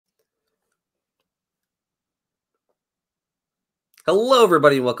Hello,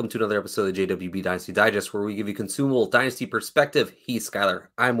 everybody, and welcome to another episode of JWB Dynasty Digest, where we give you consumable Dynasty perspective. He's Skylar.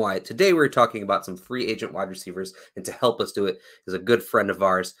 I'm Wyatt. Today, we're talking about some free agent wide receivers, and to help us do it is a good friend of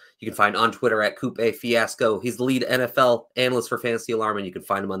ours. You can find on Twitter at Coupe Fiasco. He's the lead NFL analyst for Fantasy Alarm, and you can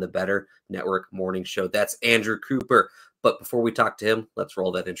find him on the Better Network Morning Show. That's Andrew Cooper. But before we talk to him, let's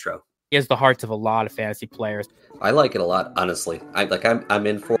roll that intro. He has the hearts of a lot of fantasy players. I like it a lot, honestly. I'm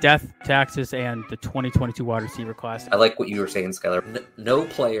in for Death, taxes, and the 2022 wide receiver class. I like what you were saying, Skylar. No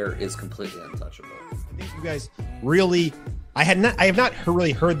player is completely untouchable. I think you guys really, I have not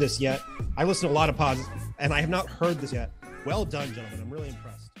really heard this yet. I listen to a lot of pods, and I have not heard this yet. Well done, gentlemen. I'm really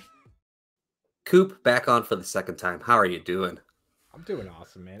impressed. Coop, back on for the second time. How are you doing? I'm doing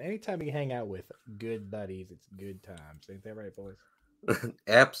awesome, man. Anytime you hang out with good buddies, it's good times. Ain't that right, boys?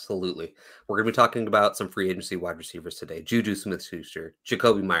 Absolutely. We're going to be talking about some free agency wide receivers today. Juju Smith-Schuster,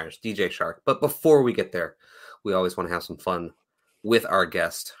 Jacoby Myers, DJ Shark. But before we get there, we always want to have some fun with our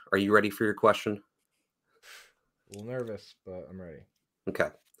guest. Are you ready for your question? A little nervous, but I'm ready. Okay.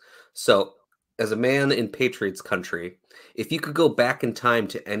 So, as a man in Patriots country, if you could go back in time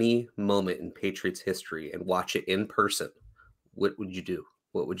to any moment in Patriots history and watch it in person, what would you do?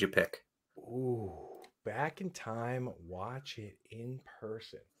 What would you pick? Ooh, back in time, watch it in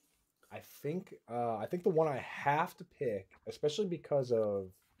person. I think the one I have to pick, especially because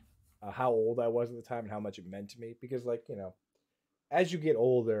of how old I was at the time and how much it meant to me. Because, as you get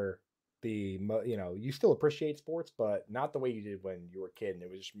older, you still appreciate sports, but not the way you did when you were a kid and it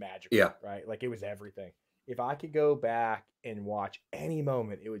was just magical. Yeah. Right? Like, it was everything. If I could go back and watch any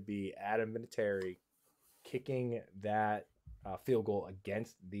moment, it would be Adam Vinatieri kicking that field goal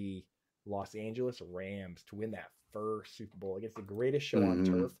against the Los Angeles Rams to win that first Super Bowl against the greatest show on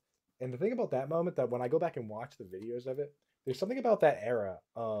turf. And the thing about that moment, that when I go back and watch the videos of it, there's something about that era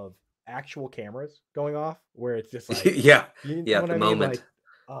of actual cameras going off where it's just like, the moment.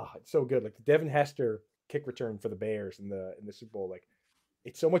 Like, it's so good. Like the Devin Hester kick return for the Bears in the Super Bowl. Like,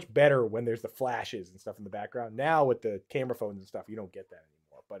 it's so much better when there's the flashes and stuff in the background. Now with the camera phones and stuff, you don't get that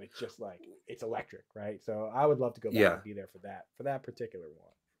anymore. But it's just like, it's electric, right? So I would love to go back and be there for that particular one.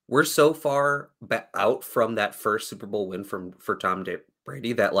 We're so far out from that first Super Bowl win for Tom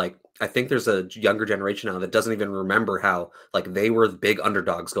Brady that, like, I think there's a younger generation now that doesn't even remember how, like, they were the big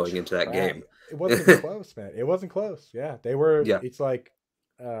underdogs going into that game. It wasn't close, man. It wasn't close. Yeah, they were. Yeah. It's like,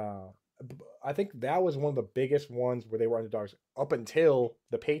 I think that was one of the biggest ones where they were underdogs up until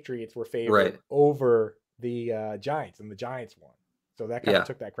the Patriots were favored over the Giants, and the Giants won. So that kind of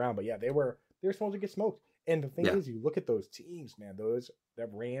took that crown. But yeah, they were supposed to get smoked. And the thing is, you look at those teams, man. That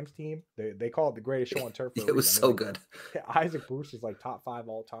Rams team, they call it the greatest show on turf. It was so good. Isaac Bruce is like top 5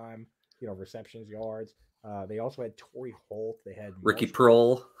 all time. Receptions, yards. They also had Torrey Holt. They had Ricky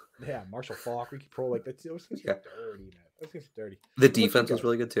Prohl. Yeah, Marshall Faulk, Ricky Prohl. Like those things are dirty, man. Those things are dirty. The defense was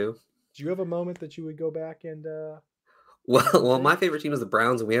really good too. Do you have a moment that you would go back and? Well, my favorite team is the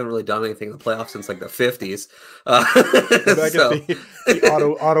Browns, and we haven't really done anything in the playoffs since like the 50s. The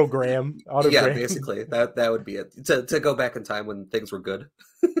autogram. Yeah, basically that would be it. To go back in time when things were good.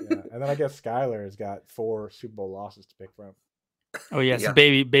 Yeah, and then I guess Skylar has got 4 Super Bowl losses to pick from. Oh yes,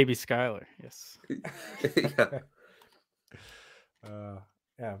 baby Skylar. Yes.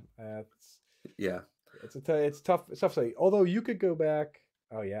 It's tough to say. Although you could go back.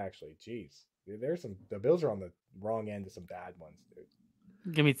 Oh yeah, actually, geez, the Bills are on the wrong end of some bad ones, dude.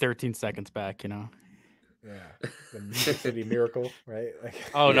 Give me 13 seconds back, Yeah, the Music City Miracle, right?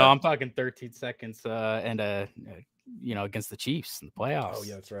 No, I'm talking 13 seconds, and against the Chiefs in the playoffs. Oh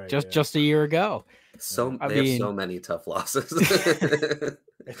yeah, that's right. Just a year ago. So they have so many tough losses.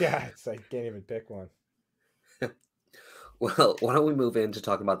 Yeah, it's like can't even pick one. Well, why don't we move into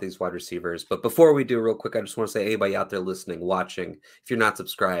talking about these wide receivers? But before we do, real quick, I just want to say, anybody out there listening, watching, if you're not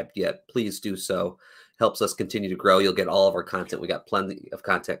subscribed yet, please do so. Helps us continue to grow. You'll get all of our content. We got plenty of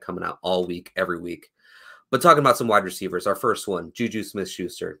content coming out all week, every week. But talking about some wide receivers, our first one, Juju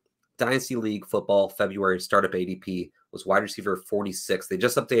Smith-Schuster. Dynasty League Football February startup ADP was wide receiver 46. They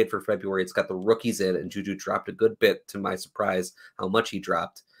just updated for February. It's got the rookies in, and Juju dropped a good bit, to my surprise, how much he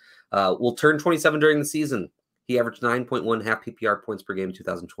dropped. Will turn 27 during the season. He averaged 9.1 half PPR points per game in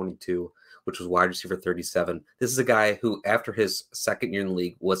 2022, which was wide receiver 37. This is a guy who, after his second year in the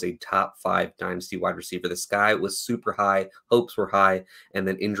league, was a top 5 dynasty wide receiver. This guy was super high, hopes were high, and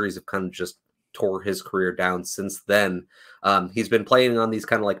then injuries have kind of just tore his career down since then. He's been playing on these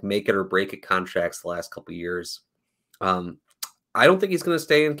kind of like make it or break it contracts the last couple of years. I don't think he's going to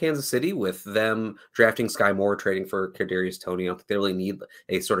stay in Kansas City with them drafting Sky Moore, trading for Kadarius Toney. I don't think they really need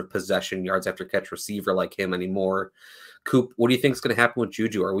a sort of possession yards after catch receiver like him anymore. Coop, what do you think is going to happen with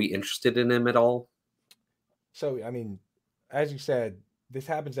Juju? Are we interested in him at all? So, I mean, as you said, this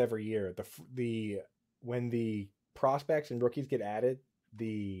happens every year. When the prospects and rookies get added,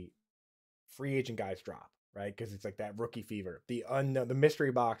 the free agent guys drop, right? Because it's like that rookie fever, the unknown, the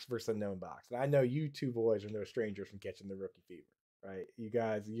mystery box versus unknown box. And I know you two boys are no strangers from catching the rookie fever, right? You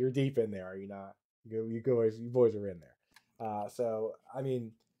guys, you're deep in there, are you not? You boys are in there. So I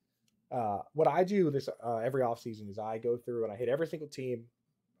mean, what I do this every offseason is I go through and I hit every single team.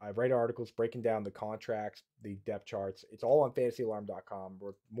 I write articles breaking down the contracts, the depth charts. It's all on fantasyalarm.com.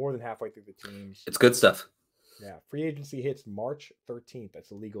 We're more than halfway through the teams. It's good stuff. Yeah. Free agency hits March 13th. That's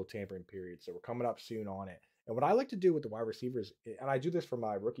the legal tampering period. So we're coming up soon on it. And what I like to do with the wide receivers, and I do this for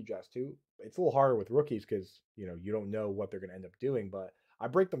my rookie drafts too, it's a little harder with rookies because, you don't know what they're going to end up doing, but I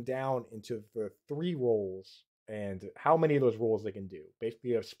break them down into the 3 roles and how many of those roles they can do.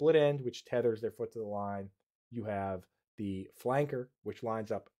 Basically, you have split end, which tethers their foot to the line. You have the flanker, which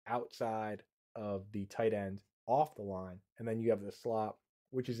lines up outside of the tight end off the line. And then you have the slot,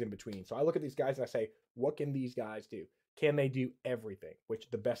 which is in between. So I look at these guys and I say, what can these guys do? Can they do everything? Which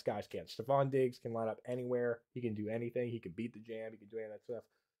the best guys can. Stephon Diggs can line up anywhere. He can do anything. He can beat the jam. He can do any of that stuff.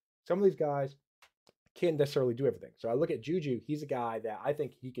 Some of these guys can't necessarily do everything. So I look at Juju. He's a guy that I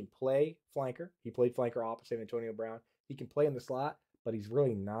think he can play flanker. He played flanker opposite Antonio Brown. He can play in the slot, but he's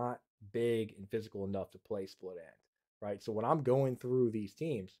really not big and physical enough to play split end. Right. So when I'm going through these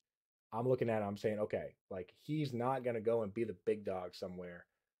teams, I'm looking at it, I'm saying, okay, like he's not going to go and be the big dog somewhere,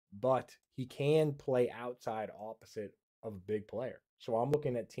 but he can play outside opposite of a big player. So I'm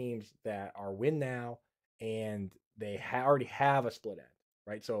looking at teams that are win now and they already have a split end.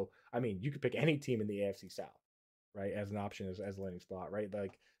 Right. So, I mean, you could pick any team in the AFC South, right, as an option as a landing spot, right?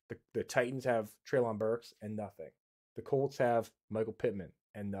 Like the Titans have Treylon Burks and nothing. The Colts have Michael Pittman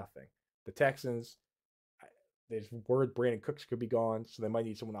and nothing. The Texans, there's word Brandon Cooks could be gone, so they might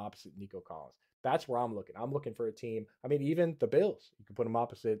need someone opposite Nico Collins. That's where I'm looking. I'm looking for a team. I mean, even the Bills, you can put them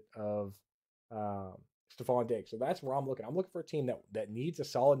opposite of Stephon Diggs. So that's where I'm looking. I'm looking for a team that needs a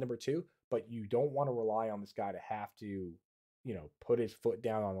solid number 2, but you don't want to rely on this guy to have to, put his foot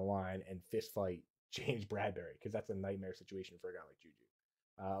down on the line and fist fight James Bradbury, because that's a nightmare situation for a guy like Juju.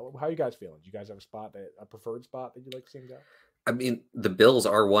 How are you guys feeling? Do you guys have a preferred spot that you'd like to see him go? I mean, the Bills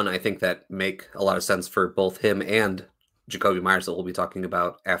are one I think that make a lot of sense for both him and Jacoby Myers that we'll be talking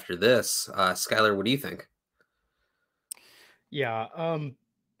about after this. Skylar, what do you think? Yeah,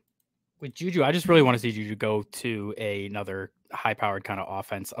 with Juju, I just really want to see Juju go to another high-powered kind of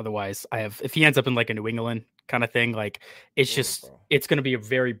offense. Otherwise, if he ends up in like a New England kind of thing, like it's going to be a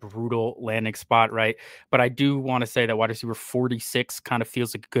very brutal landing spot, right? But I do want to say that wide receiver 46 kind of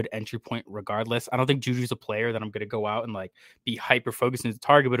feels like a good entry point regardless. I don't think Juju's a player that I'm going to go out and like be hyper-focused into the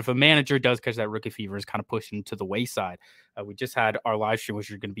target, but if a manager does catch that rookie fever, is kind of pushed him to the wayside. We just had our live stream, which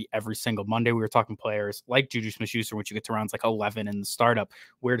is going to be every single Monday. We were talking players like Juju Smith-Schuster, which you get to rounds like 11 in the startup.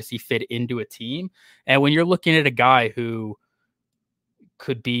 Where does he fit into a team? And when you're looking at a guy who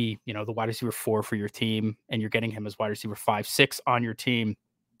could be, the wide receiver 4 for your team, and you're getting him as wide receiver 5, 6 on your team,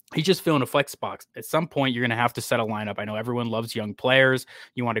 he's just filling a flex box. At some point, you're going to have to set a lineup. I know everyone loves young players.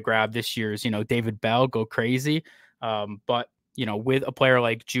 You want to grab this year's, David Bell, go crazy. But, with a player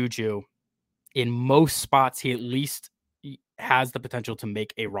like Juju, in most spots, he at least has the potential to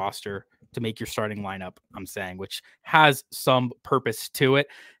make a roster, to make your starting lineup, I'm saying, which has some purpose to it.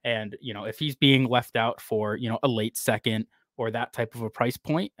 And, if he's being left out for, a late second or that type of a price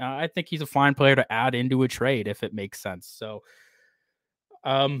point, I think he's a fine player to add into a trade if it makes sense. So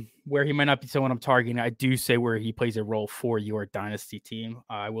where he might not be someone I'm targeting, I do say where he plays a role for your dynasty team.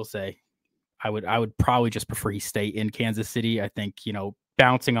 I will say I would probably just prefer he stay in Kansas City. I think,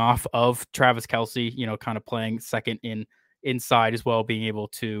 bouncing off of Travis Kelce, kind of playing second inside as well, being able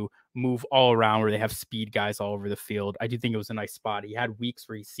to move all around where they have speed guys all over the field. I do think it was a nice spot. He had weeks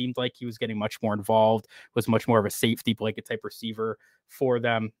where he seemed like he was getting much more involved, was much more of a safety blanket type receiver for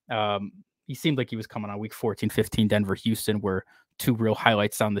them. He seemed like he was coming on week 14, 15, Denver, Houston, were 2 real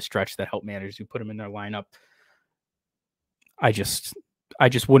highlights down the stretch that helped managers who put him in their lineup. I just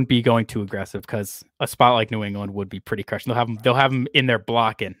wouldn't be going too aggressive because a spot like New England would be pretty crushing. They'll have him in there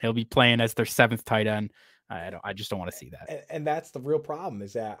blocking. He'll be playing as their 7th tight end. I just don't want to see that. And that's the real problem,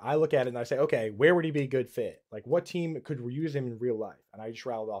 is that I look at it and I say, okay, where would he be a good fit? Like, what team could use him in real life? And I just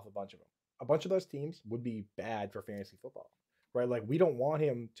rattled off a bunch of them. A bunch of those teams would be bad for fantasy football, right? Like, we don't want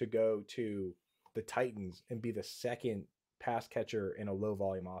him to go to the Titans and be the second pass catcher in a low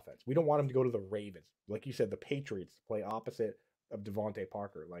volume offense. We don't want him to go to the Ravens. Like you said, the Patriots play opposite of Devontae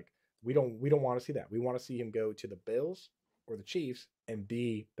Parker. Like, we don't want to see that. We want to see him go to the Bills or the Chiefs and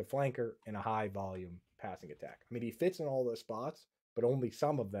be the flanker in a high volume passing attack. I mean, he fits in all those spots, but only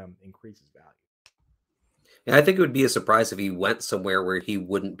some of them increases value. And I think it would be a surprise if he went somewhere where he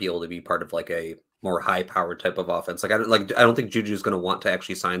wouldn't be able to be part of like a more high-powered type of offense. I don't think Juju's going to want to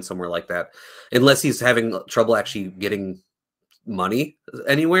actually sign somewhere like that, unless he's having trouble actually getting money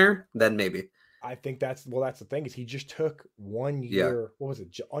anywhere. Then maybe. I think that's the thing is he just took 1 year. What was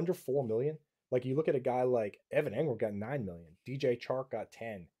it? Under 4 million. Like you look at a guy like Evan Engram got 9 million. DJ Chark got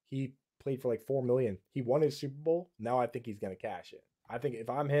 10. He played for like 4 million. He won his Super Bowl. Now I think he's going to cash it. I think if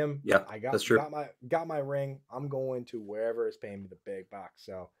I'm him, I got my ring. I'm going to wherever is paying me the big bucks.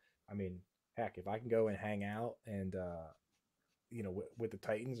 So I mean, heck, if I can go and hang out and with the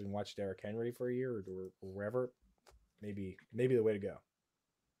Titans and watch Derrick Henry for a year or wherever, maybe the way to go.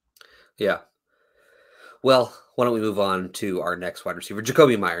 Yeah. Well, why don't we move on to our next wide receiver,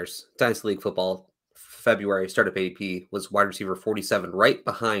 Jakobi Meyers, Dynasty League Football, February, startup ADP, was wide receiver 47, right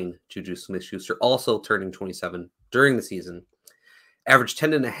behind Juju Smith-Schuster, also turning 27 during the season. Averaged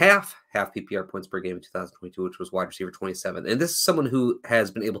 10.5 half PPR points per game in 2022, which was wide receiver 27. And this is someone who has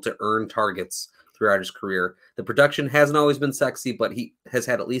been able to earn targets throughout his career. The production hasn't always been sexy, but he has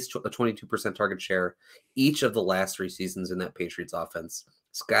had at least a 22% target share each of the last 3 seasons in that Patriots offense.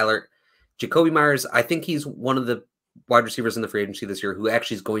 Skylar, Jakobi Meyers, I think he's one of the wide receivers in the free agency this year who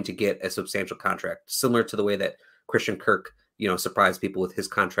actually is going to get a substantial contract, similar to the way that Christian Kirk, surprised people with his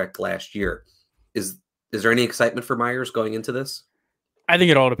contract last year. Is there any excitement for Meyers going into this? I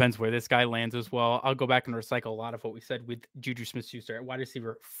think it all depends where this guy lands as well. I'll go back and recycle a lot of what we said with Juju Smith-Schuster at wide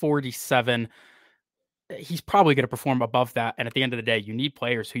receiver 47. He's probably going to perform above that. And at the end of the day, you need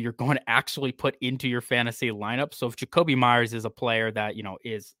players who you're going to actually put into your fantasy lineup. So if Jakobi Meyers is a player that,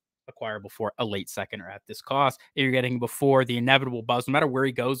 is acquirable for a late second or at this cost, if you're getting before the inevitable buzz, no matter where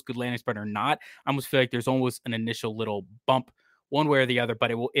he goes, good landing spot or not, I almost feel like there's almost an initial little bump one way or the other,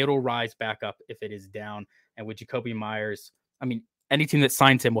 but it'll rise back up if it is down. And with Jakobi Meyers, I mean, any team that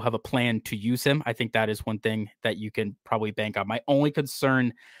signs him will have a plan to use him. I think that is one thing that you can probably bank on. My only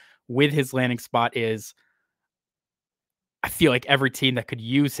concern with his landing spot is I feel like every team that could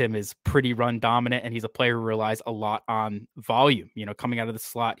use him is pretty run dominant, and he's a player who relies a lot on volume. Coming out of the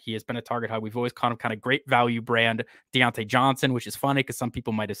slot, he has been a target hub. We've always called him kind of great value brand Deontay Johnson, which is funny because some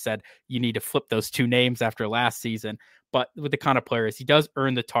people might have said you need to flip those two names after last season. But with the kind of players, he does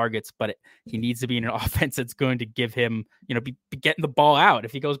earn the targets, but he needs to be in an offense that's going to give him, be getting the ball out.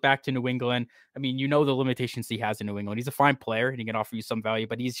 If he goes back to New England, I mean, the limitations he has in New England. He's a fine player and he can offer you some value,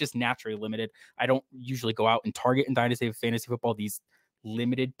 but he's just naturally limited. I don't usually go out and target in Dynasty Fantasy Football these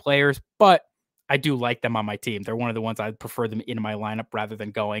limited players, but I do like them on my team. They're one of the ones I prefer them in my lineup rather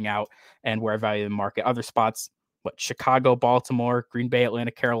than going out and where I value the market. Other spots, Chicago, Baltimore, Green Bay, Atlanta,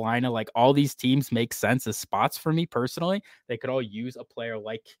 Carolina, like all these teams make sense as spots for me personally. They could all use a player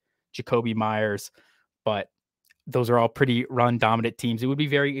like Jakobi Meyers, but those are all pretty run dominant teams. It would be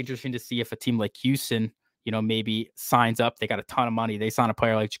very interesting to see if a team like Houston, maybe signs up. They got a ton of money. They sign a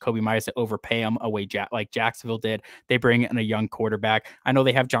player like Jakobi Meyers to overpay him away like Jacksonville did. They bring in a young quarterback. I know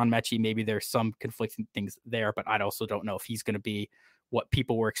they have John Mechie. Maybe there's some conflicting things there, but I also don't know if he's going to be what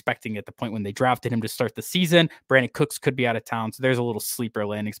people were expecting at the point when they drafted him to start the season. Brandon Cooks could be out of town. So there's a little sleeper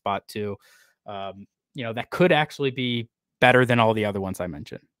landing spot too. That could actually be better than all the other ones I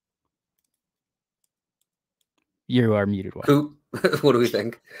mentioned. You are muted. Who? What do we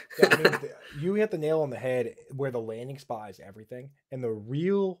think? I mean, you hit the nail on the head where the landing spot is everything. And the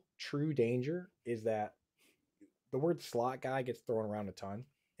real true danger is that the word slot guy gets thrown around a ton.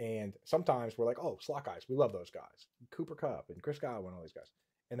 And sometimes we're like, oh, slot guys, we love those guys. Cooper Kupp and Chris Godwin, all these guys.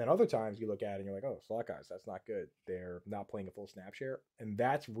 And then other times you look at it and you're like, oh, slot guys, that's not good. They're not playing a full snap share. And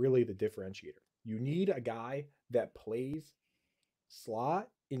that's really the differentiator. You need a guy that plays slot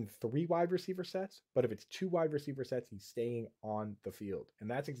in 3 wide receiver sets, but if it's 2 wide receiver sets, he's staying on the field. And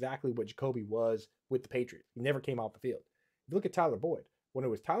that's exactly what Jakobi was with the Patriots. He never came off the field. If you look at Tyler Boyd, when it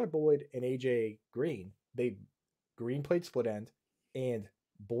was Tyler Boyd and AJ Green, Green played split end and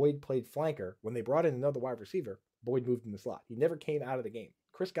Boyd played flanker. When they brought in another wide receiver, Boyd moved in the slot. He never came out of the game.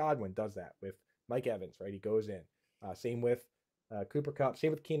 Chris Godwin does that with Mike Evans, right? He goes in. Same with Cooper Kupp.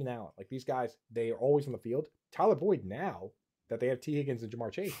 Same with Keenan Allen. Like these guys, they are always on the field. Tyler Boyd, now that they have T. Higgins and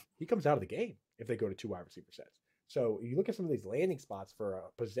Jamar Chase, he comes out of the game if they go to 2 wide receiver sets. So you look at some of these landing spots for a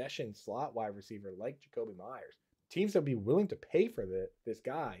possession slot wide receiver like Jakobi Meyers, teams that would be willing to pay for this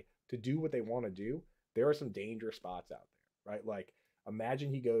guy to do what they want to do. There are some dangerous spots out there, right? Like, imagine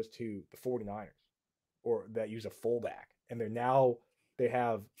he goes to the 49ers or that use a fullback and they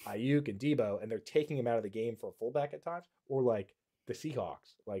have Ayuk and Debo and they're taking him out of the game for a fullback at times, or like the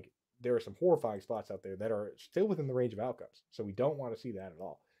Seahawks. Like there are some horrifying spots out there that are still within the range of outcomes. So we don't want to see that at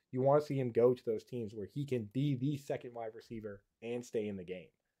all. You want to see him go to those teams where he can be the second wide receiver and stay in the game.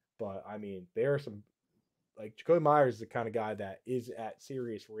 But I mean, there are some like Jacoby Myers is the kind of guy that is at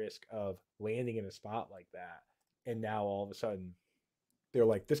serious risk of landing in a spot like that. And now all of a sudden they're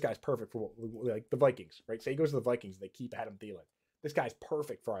like, this guy's perfect for like the Vikings, right? Say he goes to the Vikings, they keep Adam Thielen. This guy's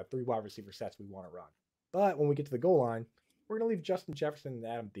perfect for our 3 wide receiver sets we want to run. But when we get to the goal line, we're going to leave Justin Jefferson and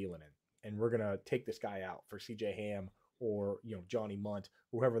Adam Thielen in, and we're going to take this guy out for CJ Ham or, Johnny Munt,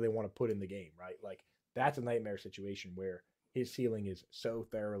 whoever they want to put in the game, right? Like, that's a nightmare situation where his ceiling is so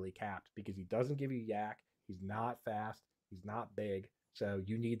thoroughly capped because he doesn't give you yak. He's not fast. He's not big. So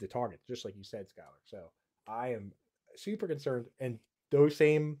you need the target, just like you said, Skylar. So I am super concerned, and those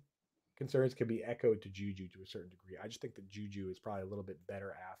same concerns can be echoed to Juju to a certain degree. I just think that Juju is probably a little bit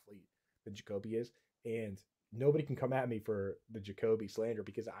better athlete than Jacoby is, and nobody can come at me for the Jacoby slander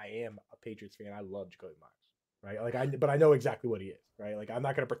because I am a Patriots fan. I love Jacoby Myers, right? But I know exactly what he is, right? Like, I'm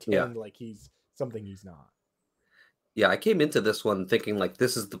not going to pretend like he's something he's not. Yeah, I came into this one thinking like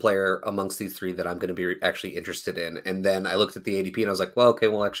this is the player amongst these 3 that I'm going to be actually interested in. And then I looked at the ADP and I was like, well, okay,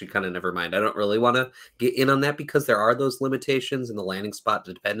 well, actually kind of never mind. I don't really want to get in on that because there are those limitations in the landing spot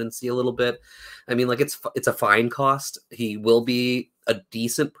dependency a little bit. I mean, like it's a fine cost. He will be a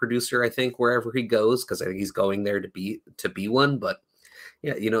decent producer, I think, wherever he goes, because I think he's going there to be one. But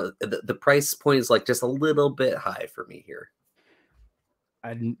yeah, the price point is like just a little bit high for me here.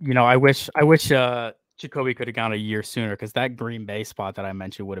 And I wish Jacoby could have gone a year sooner, because that Green Bay spot that I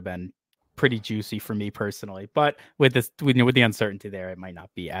mentioned would have been pretty juicy for me personally. But with the uncertainty there, it might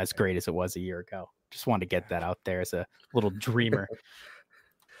not be as great as it was a year ago. Just wanted to get that out there as a little dreamer.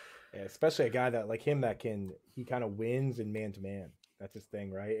 Yeah, especially a guy that like him that he kind of wins in man to man. That's his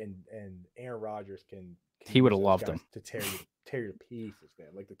thing, right? And Aaron Rodgers can he would have loved him to tear you to pieces, man.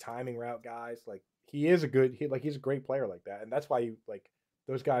 Like the timing route guys, like he's a great player like that, and that's why you like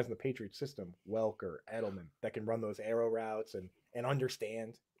those guys in the Patriots system, Welker, Edelman, that can run those arrow routes and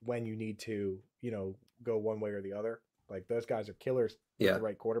understand when you need to, go one way or the other. Like those guys are killers with the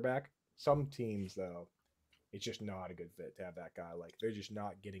right quarterback. Some teams though, it's just not a good fit to have that guy. Like they're just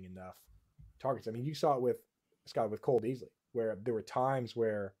not getting enough targets. I mean, you saw it with Cole Beasley, where there were times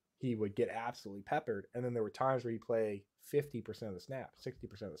where he would get absolutely peppered, and then there were times where he play 50% of the snaps,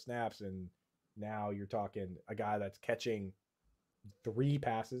 60% of the snaps, and now you're talking a guy that's catching 3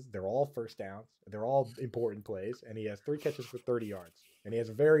 passes. They're all first downs. They're all important plays, and he has 3 catches for 30 yards, and he has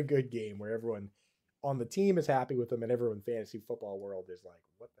a very good game where everyone on the team is happy with him, and everyone in fantasy football world is like,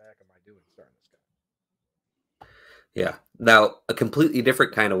 "What the heck am I doing starting this guy?" Yeah. Now, a completely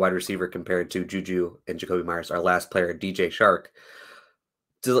different kind of wide receiver compared to Juju and Jacoby Myers. Our last player, DJ Shark,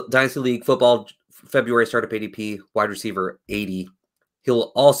 Dynasty League football, February startup ADP, wide receiver 80.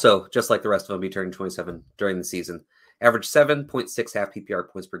 He'll also, just like the rest of them, be turning 27 during the season. Averaged 7.6 half PPR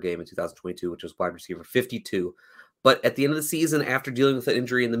points per game in 2022, which was wide receiver 52. But at the end of the season, after dealing with an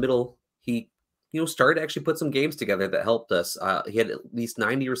injury in the middle, he started to actually put some games together that helped us. He had at least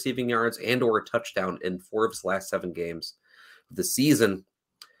 90 receiving yards and or a touchdown in 4 of his last 7 games of the season.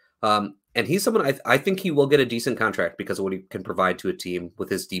 And he's someone I think he will get a decent contract because of what he can provide to a team with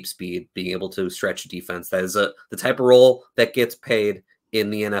his deep speed, being able to stretch defense. That is the type of role that gets paid in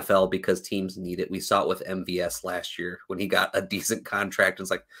the NFL because teams need it. We saw it with MVS last year when he got a decent contract.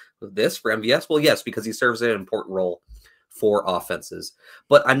 It's like, this for MVS? Well, yes, because he serves an important role for offenses.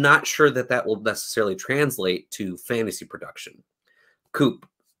 But I'm not sure that will necessarily translate to fantasy production. Coop,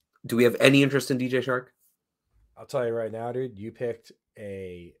 do we have any interest in DJ Shark? I'll tell you right now, dude, you picked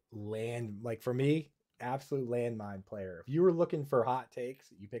for me, absolute landmine player. If you were looking for hot takes,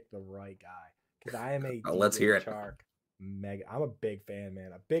 you picked the right guy. Because I am a let's hear it. Shark mega. I'm a big fan,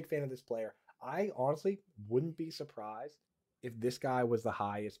 man. A big fan of this player. I honestly wouldn't be surprised if this guy was the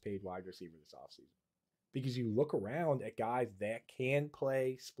highest paid wide receiver this offseason. Because you look around at guys that can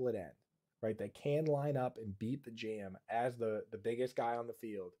play split end, right? That can line up and beat the jam as the biggest guy on the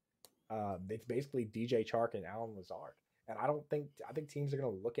field. It's basically DJ Chark and Allen Lazard. And I think teams are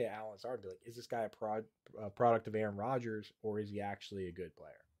going to look at Allen Lazard and be like, is this guy a product of Aaron Rodgers, or is he actually a good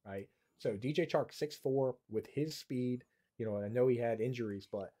player, right? So DJ Chark, 6'4", with his speed, I know he had injuries,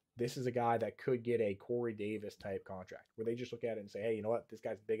 but this is a guy that could get a Corey Davis type contract where they just look at it and say, hey, you know what? This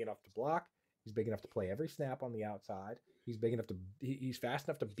guy's big enough to block. He's big enough to play every snap on the outside. He's fast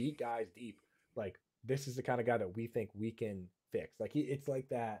enough to beat guys deep. Like, this is the kind of guy that we think we can fix. Like, it's like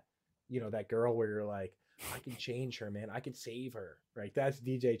that, that girl where you're like, I can change her, man. I can save her, right? That's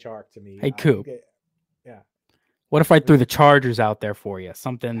DJ Chark to me. Hey, Coop. Yeah. What if I threw the Chargers out there for you?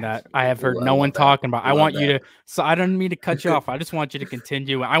 Something that I have heard no one talking about. I want you to, so I don't mean to cut you off. I just want you to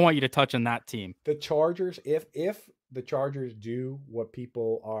continue. I want you to touch on that team. The Chargers, if the Chargers do what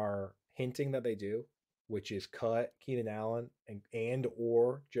people are hinting that they do, which is cut Keenan Allen and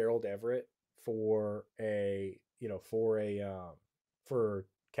or Gerald Everett for for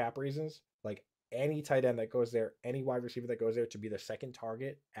cap reasons, like any tight end that goes there, any wide receiver that goes there to be the second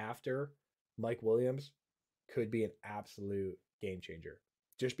target after Mike Williams could be an absolute game changer.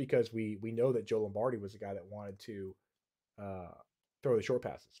 Just because we know that Joe Lombardi was the guy that wanted to throw the short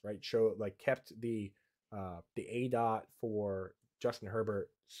passes, right? Kept the A dot for Justin Herbert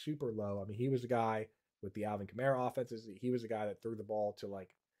super low. I mean, he was the guy with the Alvin Kamara offenses. He was the guy that threw the ball to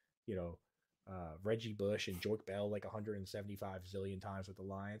Reggie Bush and Joique Bell like 175 zillion times with the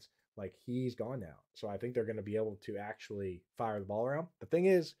Lions. Like, he's gone now. So I think they're going to be able to actually fire the ball around. The thing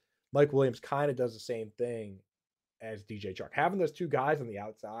is, Mike Williams kind of does the same thing as DJ Chark. Having those two guys on the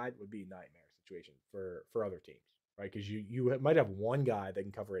outside would be a nightmare situation for other teams, right? Because you might have one guy that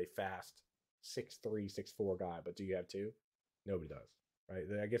can cover a fast 6'3", 6'4" guy, but do you have two? Nobody does, right?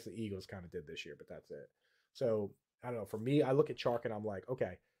 I guess the Eagles kind of did this year, but that's it. So I don't know. For me, I look at Chark and I'm like,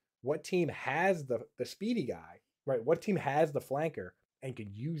 okay, what team has the speedy guy, right? What team has the flanker and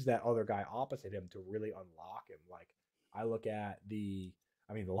can use that other guy opposite him to really unlock him? Like, I look at the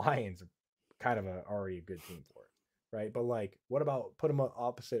Lions are kind of already a good team for it, right? But like, what about put him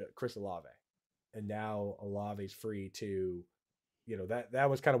opposite Chris Olave, and now Olave's free to, that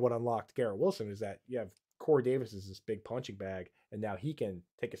was kind of what unlocked Garrett Wilson, is that you have Corey Davis is this big punching bag, and now he can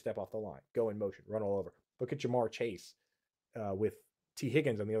take a step off the line, go in motion, run all over. Look at Jamar Chase with T.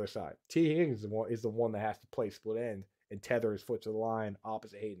 Higgins on the other side. T. Higgins is the one that has to play split end and tether his foot to the line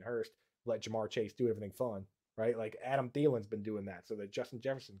opposite Hayden Hurst, let Jamar Chase do everything fun, right? Like, Adam Thielen's been doing that so that Justin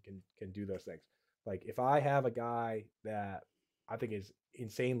Jefferson can do those things. Like, if I have a guy that I think is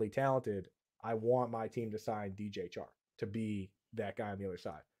insanely talented, I want my team to sign DJ Chark to be that guy on the other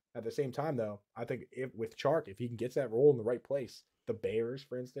side. At the same time, though, I think with Chark, if he can get that role in the right place, the Bears,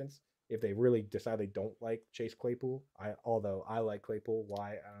 for instance, if they really decide they don't like Chase Claypool, although I like Claypool,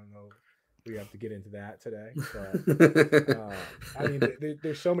 why, I don't know. We have to get into that today. But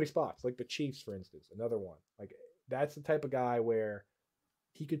there's so many spots, like the Chiefs, for instance, another one. Like, that's the type of guy where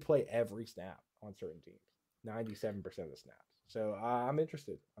he could play every snap on certain teams, 97% of the snaps. So I'm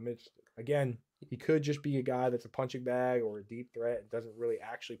interested. Again, he could just be a guy that's a punching bag or a deep threat and doesn't really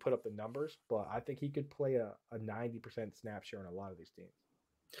actually put up the numbers, but I think he could play a 90% snap share on a lot of these teams.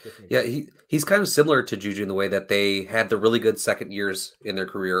 Yeah, he's kind of similar to Juju in the way that they had the really good second years in their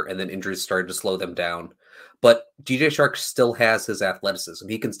career, and then injuries started to slow them down. But DJ Chark still has his athleticism.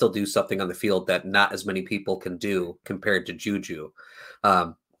 He can still do something on the field that not as many people can do compared to Juju.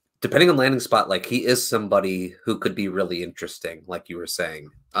 Depending on landing spot, like, he is somebody who could be really interesting, like you were saying.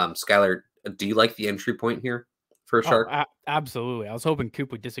 Skylar, do you like the entry point here for Chark? Absolutely. I was hoping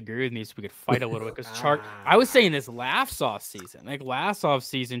Coop would disagree with me so we could fight a little bit, because Chark, I was saying this last off season. Like, last off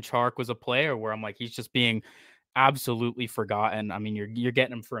season, Chark was a player where I'm like, he's just being absolutely forgotten. I mean, you're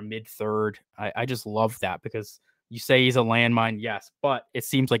getting him for a mid-third. I just love that, because you say he's a landmine, yes, but it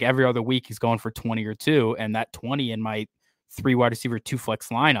seems like every other week he's going for 20 or 2, and that 20 in my 3 wide receiver, 2 flex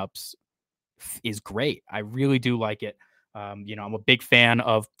lineups is great. I really do like it. I'm a big fan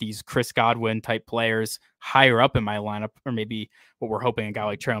of these Chris Godwin type players higher up in my lineup, or maybe what we're hoping a guy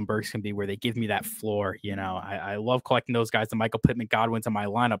like Treylon Burks can be, where they give me that floor. I love collecting those guys, the Michael Pittman Godwins in my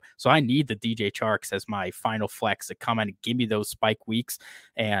lineup. So I need the DJ Charks as my final flex to come in and give me those spike weeks.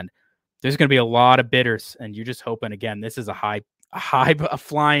 And there's going to be a lot of bidders, and you're just hoping, again, this is a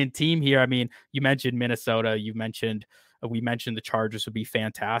flying team here. I mean, you mentioned Minnesota, we mentioned the Chargers would be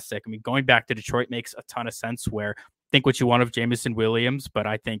fantastic. I mean, going back to Detroit makes a ton of sense, where think what you want of Jameson Williams, but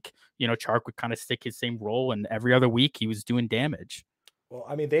I think, Chark would kind of stick his same role, and every other week he was doing damage. Well,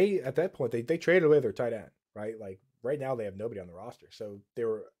 I mean, at that point, they traded away their tight end, right? Like, right now they have nobody on the roster. So they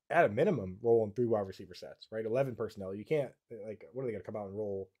were at a minimum rolling 3 wide receiver sets, right? 11 personnel. You can't, like, what are they going to come out and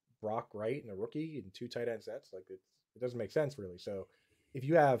roll Brock Wright and a rookie and 2 tight end sets? Like, it doesn't make sense, really. So if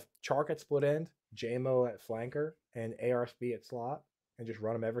you have Chark at split end, JMO at flanker, and ARSB at slot, and just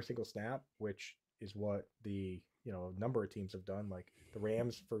run them every single snap, which is what the a number of teams have done. Like, the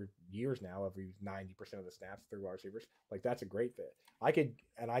Rams for years now have used 90% of the snaps through wide receivers. Like, that's a great fit. I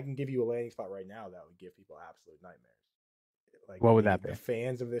can give you a landing spot right now that would give people absolute nightmares. Like, what would that be? The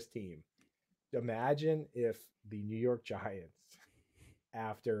fans of this team. Imagine if the New York Giants,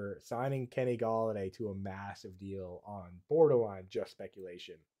 after signing Kenny Golladay to a massive deal on borderline just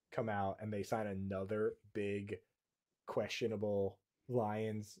speculation, come out and they sign another big questionable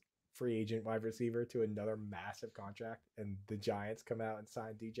Lions free agent wide receiver to another massive contract, and the Giants come out and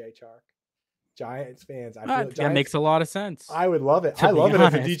sign DJ Chark. Giants fans, that makes a lot of sense. I would love it. I love it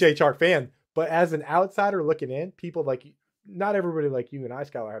as a DJ Chark fan, but as an outsider looking in, people like, not everybody like you and I,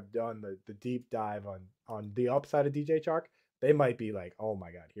 Skylar, have done the deep dive on the upside of DJ Chark. They might be like, oh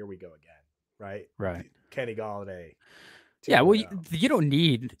my God, here we go again, right? Right. Kenny Galladay. Yeah, well, you don't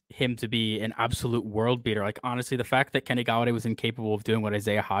need him to be an absolute world beater. Like, honestly, the fact that Kenny Galladay was incapable of doing what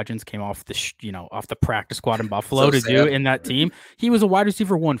Isaiah Hodgins came off off the practice squad in Buffalo to do in that team, he was a wide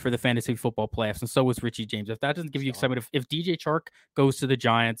receiver 1 for the fantasy football playoffs, and so was Richie James. If that doesn't give you excitement, if DJ Chark goes to the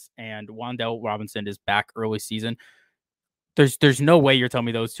Giants and Wan'Dale Robinson is back early season, there's no way you're telling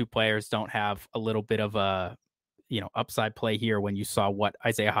me those two players don't have a little bit of a upside play here when you saw what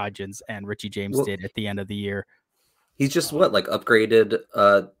Isaiah Hodgins and Richie James did at the end of the year. He's just upgraded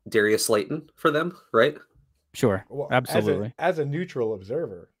Darius Slayton for them, right? Sure. Well, absolutely. As a neutral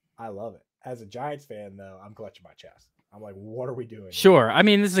observer, I love it. As a Giants fan, though, I'm clutching my chest. I'm like, what are we doing? Sure. I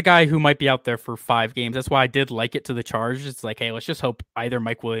mean, this is a guy who might be out there for 5 games. That's why I did like it to the Chargers. It's like, hey, let's just hope either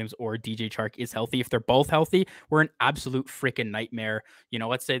Mike Williams or DJ Chark is healthy. If they're both healthy, we're an absolute freaking nightmare.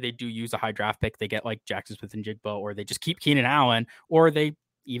 Let's say they do use a high draft pick. They get like Jackson Smith-Njigba, or they just keep Keenan Allen, or they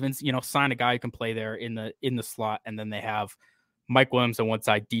even sign a guy who can play there in the slot, and then they have Mike Williams on one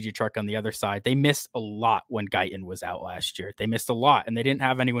side, DJ Chark on the other side. They missed a lot when Guyton was out last year. They missed a lot, and they didn't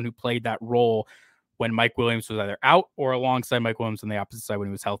have anyone who played that role when Mike Williams was either out or alongside Mike Williams on the opposite side when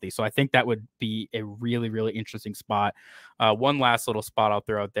he was healthy. So I think that would be a really, really interesting spot. One last little spot I'll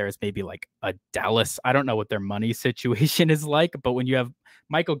throw out there is maybe like a Dallas. I don't know what their money situation is like, but when you have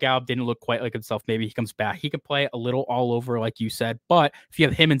Michael Gallup didn't look quite like himself, maybe he comes back. He can play a little all over, like you said. But if you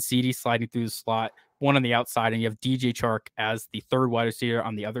have him and CD sliding through the slot, one on the outside, and you have DJ Chark as the third wide receiver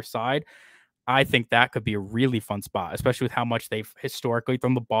on the other side, I think that could be a really fun spot, especially with how much they've historically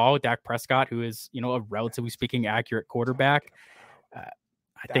thrown the ball. Dak Prescott, who is, a relatively speaking accurate quarterback.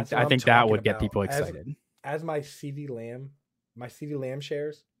 I think that would get people excited. As my CeeDee Lamb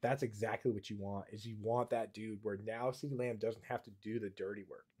shares, that's exactly what you want. Is you want that dude where now CeeDee Lamb doesn't have to do the dirty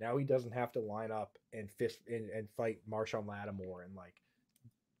work. Now he doesn't have to line up and fight Marshawn Lattimore and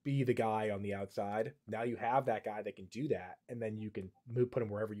be the guy on the outside. Now you have that guy that can do that, and then you can put him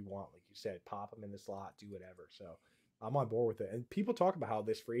wherever you want. Like you said, pop him in the slot, do whatever. So I'm on board with it. And people talk about how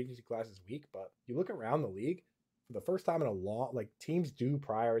this free agency class is weak, but you look around the league, for the first time in a long, teams do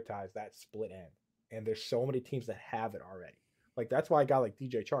prioritize that split end. And there's so many teams that have it already. That's why a guy like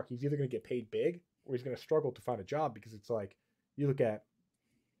DJ Chark, he's either going to get paid big or he's going to struggle to find a job, because it's like, you look at,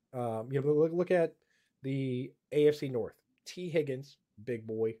 look at the AFC North. T. Higgins, big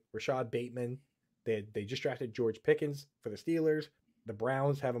boy. Rashad Bateman. They just drafted George Pickens for the Steelers. The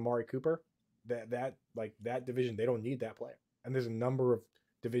Browns have Amari Cooper. That division, they don't need that player. And there's a number of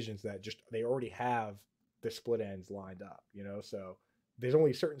divisions that they already have the split ends lined up, so there's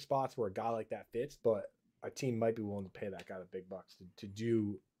only certain spots where a guy like that fits, but a team might be willing to pay that guy the big bucks to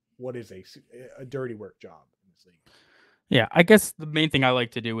do what is a dirty work job in this league. Yeah, I guess the main thing I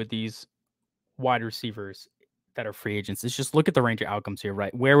like to do with these wide receivers that are free agents is just look at the range of outcomes here,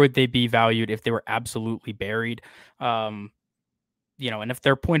 right? Where would they be valued if they were absolutely buried? And if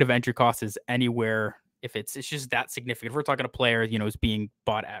their point of entry cost is anywhere, if it's just that significant, if we're talking a player, is being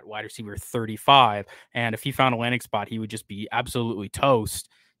bought at wide receiver 35, and if he found a landing spot, he would just be absolutely toast,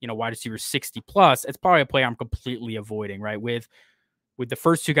 wide receiver 60 plus, it's probably a play I'm completely avoiding, right? With the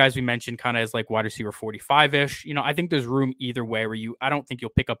first two guys we mentioned kind of as wide receiver 45-ish, I think there's room either way where I don't think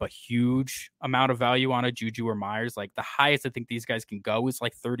you'll pick up a huge amount of value on a Juju or Myers. The highest I think these guys can go is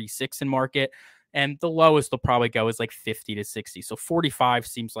 36 in market, and the lowest they'll probably go is 50 to 60. So 45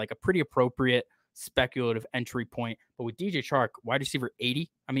 seems like a pretty appropriate speculative entry point. But with DJ Chark, wide receiver 80,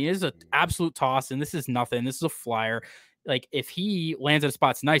 I mean, it is an absolute toss, and this is nothing. This is a flyer. If he lands at a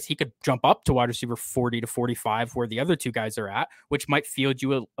spot's nice, he could jump up to wide receiver 40 to 45 where the other two guys are at, which might field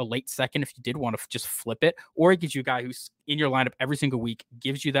you a late second if you did want to just flip it, or it gives you a guy who's in your lineup every single week,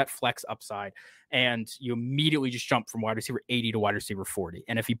 gives you that flex upside, and you immediately just jump from wide receiver 80 to wide receiver 40.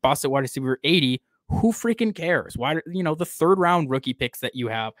 And if he busts at wide receiver 80, who freaking cares? Why, the third round rookie picks that you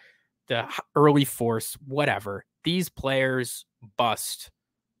have, the early force, whatever, these players bust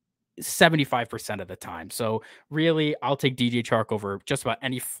 75% of the time. So really, I'll take DJ Chark over just about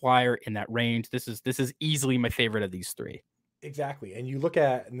any flyer in that range. This is easily my favorite of these three. Exactly. And you look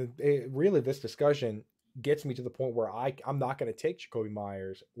at, really this discussion gets me to the point where I'm not going to take Jacoby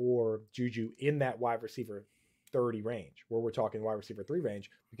Myers or Juju in that wide receiver 30 range, where we're talking wide receiver 3 range,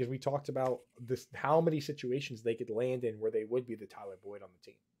 because we talked about this, how many situations they could land in where they would be the Tyler Boyd on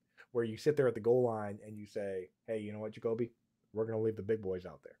the team, where you sit there at the goal line and you say, hey, you know what, Jacoby, we're going to leave the big boys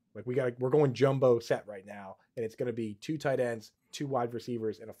out there. We're going jumbo set right now, and it's going to be 2 tight ends, 2 wide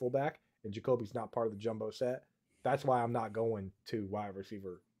receivers, and a fullback, and Jacoby's not part of the jumbo set. That's why I'm not going to wide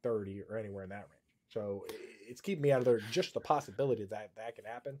receiver 30 or anywhere in that range. So it's keeping me out of there. Just the possibility that could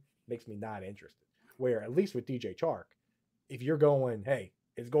happen makes me not interested. Where at least with DJ Chark, if you're going, hey,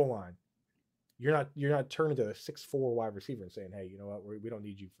 it's goal line, you're not turning to a 6'4" wide receiver and saying, hey, you know what, we don't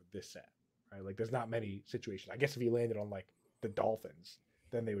need you for this set, right? Like there's not many situations. I guess if he landed on like the Dolphins,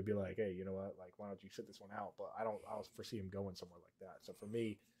 then they would be like, hey, you know what, like why don't you sit this one out? But I don't foresee him going somewhere like that. So for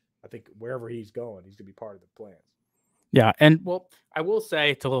me, I think wherever he's going, he's gonna be part of the plans. Yeah, and well, I will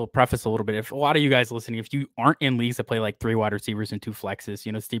say to preface a little bit, if a lot of you guys listening, if you aren't in leagues that play like 3 wide receivers and 2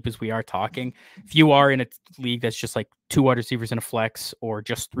 flexes, as deep as we are talking, if you are in a league that's just like 2 wide receivers and a flex or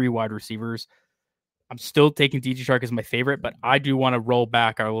just 3 wide receivers, I'm still taking DJ Chark as my favorite, but I do want to roll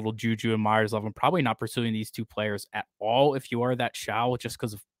back our little Juju and Myers level. I'm probably not pursuing these 2 players at all if you are that shallow, just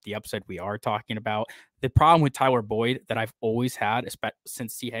because of the upside we are talking about. The problem with Tyler Boyd that I've always had, especially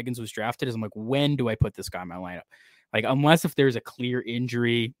since T. Higgins was drafted, is I'm like, when do I put this guy in my lineup? Like, unless if there's a clear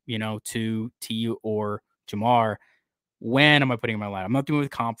injury, to T or Jamar, when am I putting him in my lineup? I'm not doing it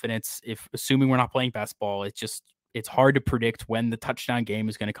with confidence. Assuming we're not playing best ball, it's hard to predict when the touchdown game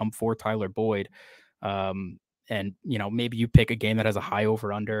is going to come for Tyler Boyd. And maybe you pick a game that has a high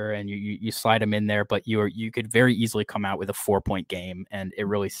over under and you slide him in there, but you could very easily come out with a 4-point game and it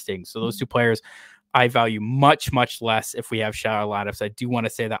really stings. So those 2 players I value much, much less if we have shallow lineups. I do want to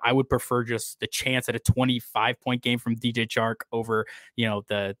say that I would prefer just the chance at a 25-point game from DJ Chark over,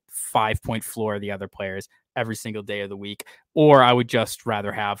 the 5-point floor of the other players every single day of the week. Or I would just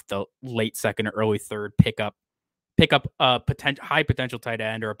rather have the late second or early third pick up a high potential tight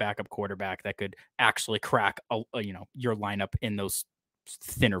end or a backup quarterback that could actually crack your lineup in those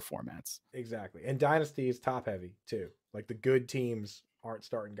thinner formats. Exactly. And Dynasty is top heavy too. Like the good teams aren't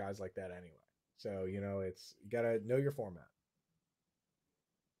starting guys like that anyway. So, you got to know your format.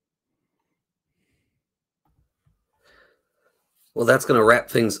 Well, that's going to wrap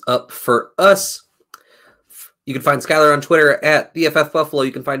things up for us. You can find Skylar on Twitter at BFF Buffalo.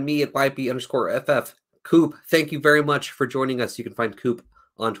 You can find me at YP_FF. Coop, thank you very much for joining us. You can find Coop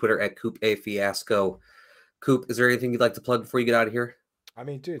on Twitter at Coop A Fiasco. Coop, is there anything you'd like to plug before you get out of here? I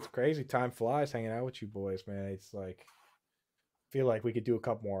mean, dude, it's crazy. Time flies hanging out with you boys, man. It's like, I feel like we could do a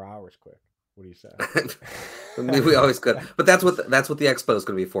couple more hours quick. What do you say? I mean, we always could, but that's what the expo is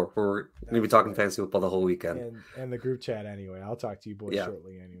going to be for. We're going to be talking fantasy football the whole weekend, and the group chat anyway. I'll talk to you boys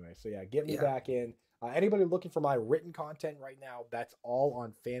shortly anyway. So get me back in. Anybody looking for my written content right now, that's all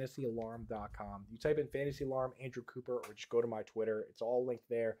on fantasyalarm.com. You type in Fantasy Alarm, Andrew Cooper, or just go to my Twitter. It's all linked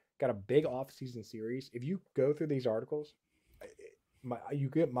there. Got a big off-season series. If you go through these articles, you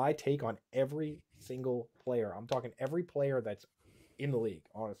get my take on every single player. I'm talking every player that's in the league,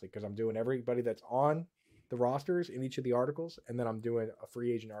 honestly, because I'm doing everybody that's on the rosters in each of the articles, and then I'm doing a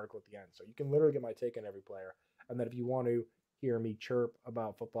free agent article at the end. So you can literally get my take on every player. And then if you want to hear me chirp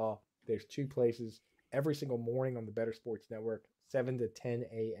about football, there's 2 places every single morning on the Better Sports Network, 7 to 10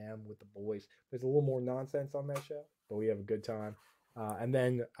 a.m. with the boys. There's a little more nonsense on that show, but we have a good time. And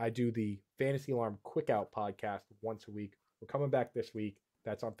then I do the Fantasy Alarm Quick Out podcast once a week. We're coming back this week.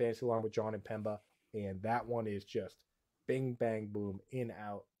 That's on Fantasy Alarm with John and Pemba, and that one is just bing, bang, boom, in,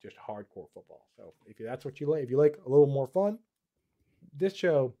 out, just hardcore football. So if that's what you like, if you like a little more fun, this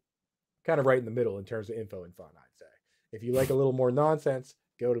show kind of right in the middle in terms of info and fun, I'd say. If you like a little more nonsense,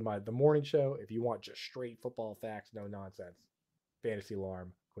 go to the morning show. If you want just straight football facts, no nonsense, Fantasy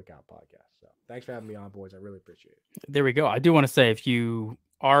Alarm Quick Out podcast. So thanks for having me on, boys. I really appreciate it. There we go. I do want to say, if you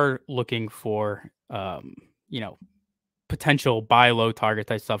are looking for, potential buy low target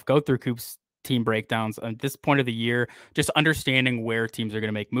type stuff, go through Coop's team breakdowns at this point of the year, just understanding where teams are going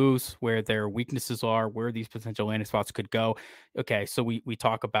to make moves, where their weaknesses are, where these potential landing spots could go. Okay, so we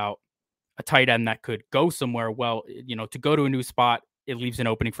talk about a tight end that could go somewhere. Well, to go to a new spot, it leaves an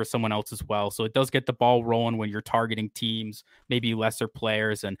opening for someone else as well. So it does get the ball rolling when you're targeting teams, maybe lesser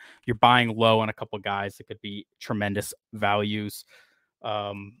players, and you're buying low on a couple of guys that could be tremendous values.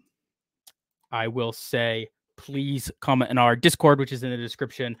 I will say, please comment in our Discord, which is in the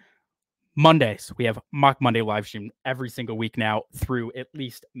description. Mondays, we have Mock Monday live stream every single week now through at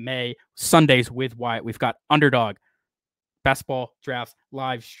least May. Sundays with Wyatt, we've got Underdog, Best Ball Drafts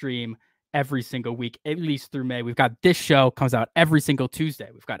live stream every single week, at least through May. We've got this show comes out every single Tuesday.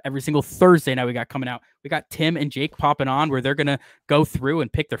 We've got every single Thursday now we got coming out. We got Tim and Jake popping on where they're going to go through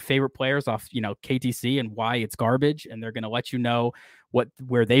and pick their favorite players off, KTC and why it's garbage. And they're going to let you know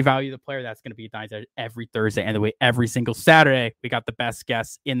where they value the player. That's going to be every Thursday. And the way every single Saturday, we got the best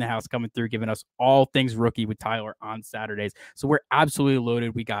guests in the house coming through, giving us all things rookie with Tyler on Saturdays. So we're absolutely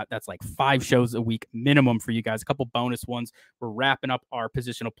loaded. That's like 5 shows a week minimum for you guys, a couple bonus ones. We're wrapping up our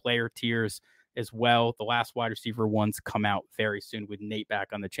positional player tiers as well. The last wide receiver ones come out very soon with Nate back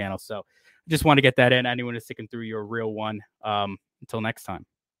on the channel. So just want to get that in. Anyone is sticking through, you're a real one. Until next time.